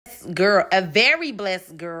blessed girl, a very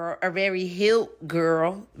blessed girl, a very healed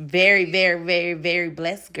girl, very, very, very, very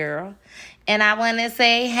blessed girl. And I want to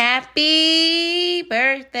say happy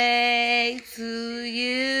birthday to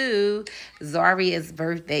you. Zariah's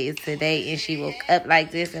birthday is today, and she woke up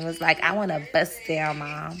like this and was like, I want to bust down,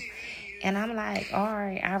 Mom. And I'm like, all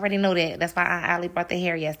right, I already know that. That's why Aunt Allie brought the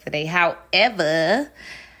hair yesterday. However,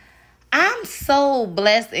 I'm so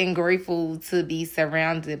blessed and grateful to be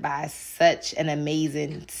surrounded by such an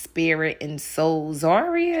amazing spirit and soul.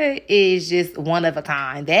 Zariah is just one of a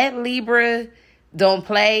kind. That Libra don't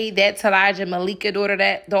play. That Talaja Malika daughter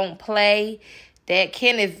that don't play. That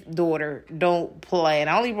Kenneth daughter don't play. And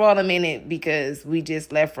I only brought him in it because we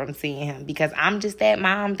just left from seeing him. Because I'm just that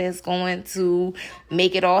mom that's going to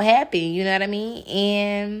make it all happen. You know what I mean?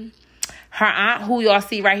 And her aunt, who y'all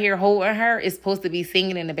see right here holding her, is supposed to be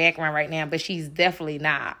singing in the background right now, but she's definitely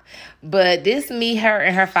not. But this me, her,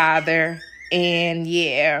 and her father. And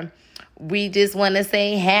yeah, we just want to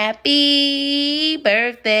say happy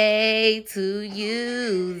birthday to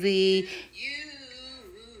you, Z.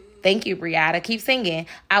 Thank you, Brianna. Keep singing.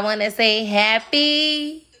 I want to say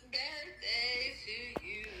happy birthday to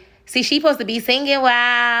you. See, she's supposed to be singing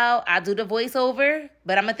while I do the voiceover,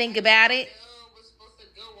 but I'm going to think about it.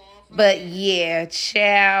 But yeah,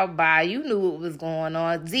 child, bye. You knew what was going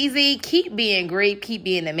on. ZZ, keep being great. Keep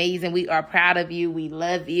being amazing. We are proud of you. We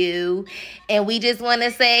love you. And we just want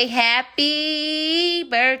to say happy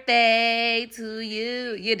birthday to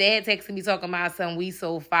you. Your dad texted me talking about something. We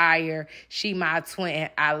so fire. She my twin.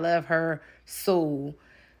 I love her so.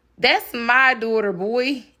 That's my daughter,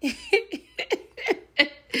 boy.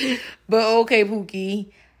 But okay,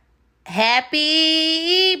 Pookie.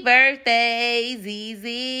 Happy birthday,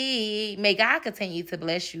 ZZ. May God continue to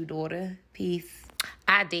bless you, daughter. Peace.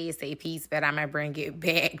 I did say peace, but I'm going to bring it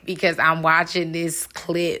back because I'm watching this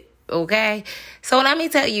clip, okay? So let me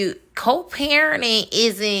tell you, co-parenting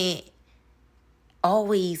isn't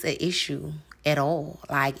always an issue at all.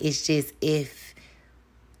 Like, it's just if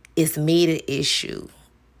it's made an issue.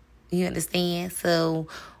 You understand? So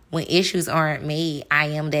when issues aren't made, I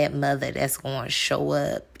am that mother that's going to show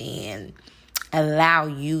up and allow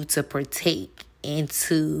you to partake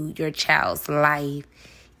into your child's life,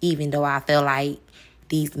 even though I feel like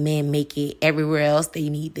these men make it everywhere else they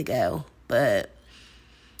need to go. But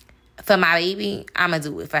for my baby, I'm going to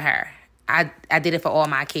do it for her. I did it for all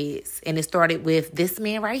my kids. And it started with this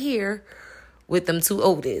man right here with them two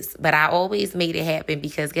oldest. But I always made it happen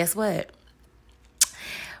because guess what?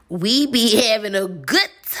 We be having a good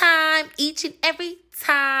time each and every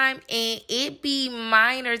time, and it be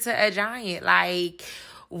minor to a giant. Like,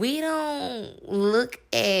 we don't look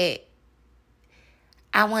at,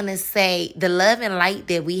 I want to say, the love and light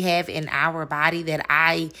that we have in our body, that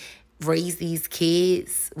I raise these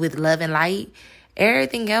kids with love and light.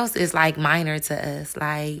 Everything else is like minor to us.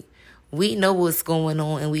 Like, we know what's going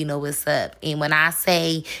on and we know what's up. And when I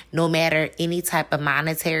say no matter any type of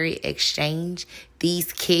monetary exchange,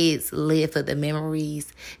 these kids live for the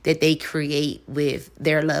memories that they create with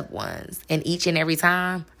their loved ones. And each and every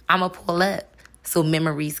time, I'm going to pull up so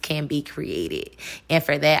memories can be created. And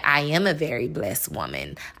for that, I am a very blessed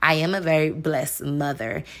woman. I am a very blessed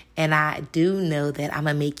mother. And I do know that I'm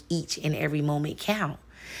going to make each and every moment count.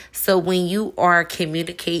 So when you are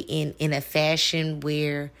communicating in a fashion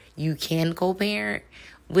where you can co-parent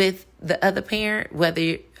with the other parent,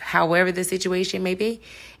 however the situation may be,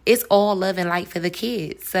 it's all love and light for the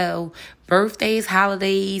kids. So birthdays,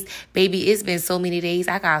 holidays, baby, it's been so many days.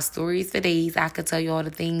 I got stories for days. I could tell you all the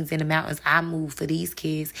things in the mountains I moved for these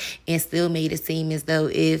kids and still made it seem as though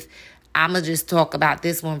if I'm going to just talk about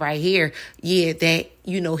this one right here. Yeah, that,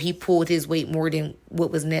 he pulled his weight more than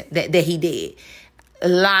what was that he did.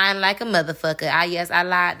 Lying like a motherfucker. I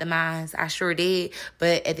lied to mine. I sure did.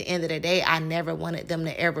 But at the end of the day, I never wanted them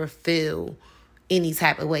to ever feel any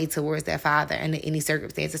type of way towards their father under any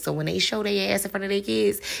circumstances. So when they show their ass in front of their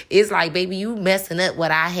kids, it's like, baby, you messing up what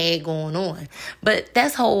I had going on. But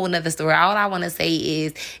that's a whole nother story. All I want to say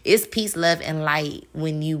is it's peace, love, and light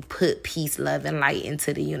when you put peace, love, and light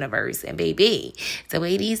into the universe. And baby, the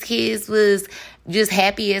way these kids was just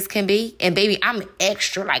happy as can be. And baby, I'm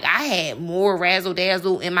extra. Like, I had more razzle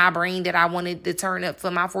dazzle in my brain that I wanted to turn up for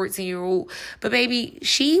my 14-year-old. But baby,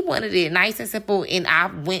 she wanted it nice and simple. And I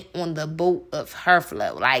went on the boat of her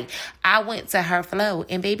flow. Like, I went to her flow.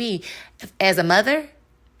 And baby, as a mother,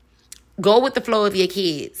 Go with the flow of your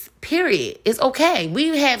kids. Period. It's okay.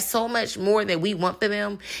 We have so much more that we want for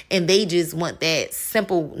them, and they just want that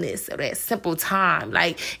simpleness or that simple time.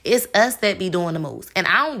 Like, it's us that be doing the most. And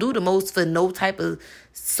I don't do the most for no type of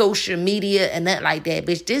social media and nothing like that,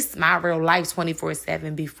 bitch. This is my real life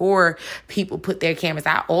 24/7. Before people put their cameras,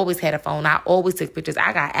 I always had a phone. I always took pictures.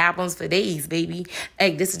 I got albums for days, baby.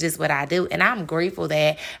 Like, this is just what I do. And I'm grateful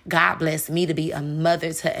that God blessed me to be a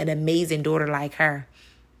mother to an amazing daughter like her.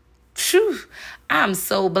 Phew, I'm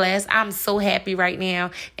so blessed. I'm so happy right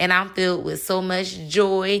now. And I'm filled with so much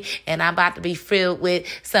joy. And I'm about to be filled with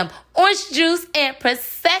some orange juice and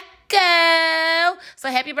Prosecco. So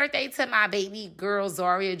happy birthday to my baby girl,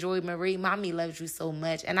 Zariah Joy Marie. Mommy loves you so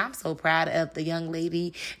much. And I'm so proud of the young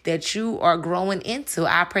lady that you are growing into.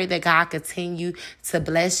 I pray that God continue to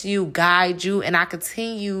bless you, guide you. And I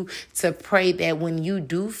continue to pray that when you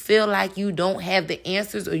do feel like you don't have the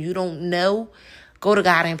answers or you don't know, go to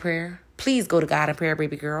God in prayer. Please go to God in prayer,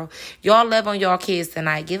 baby girl. Y'all love on y'all kids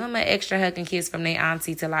tonight. Give them an extra hug and kiss from their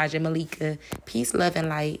auntie, Talaja Malika. Peace, love, and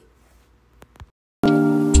light.